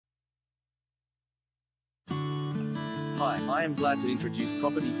Hi, I am glad to introduce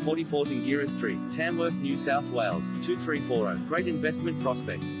property 44 Tingira Street, Tamworth, New South Wales, 2340. Great investment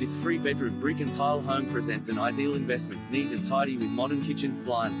prospect. This 3-bedroom brick and tile home presents an ideal investment, neat and tidy with modern kitchen,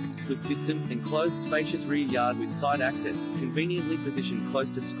 blinds, split system, enclosed spacious rear yard with side access, conveniently positioned close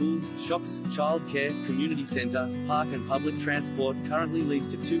to schools, shops, childcare, community centre, park and public transport. Currently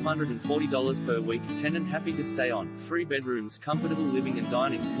leased at $240 per week. Tenant happy to stay on. 3 bedrooms, comfortable living and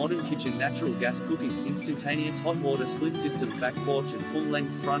dining, modern kitchen, natural gas cooking, instantaneous hot water, split system, back porch and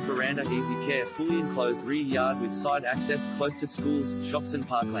full-length front veranda, easy care, fully enclosed rear yard with side access close to schools, shops and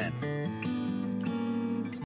parkland.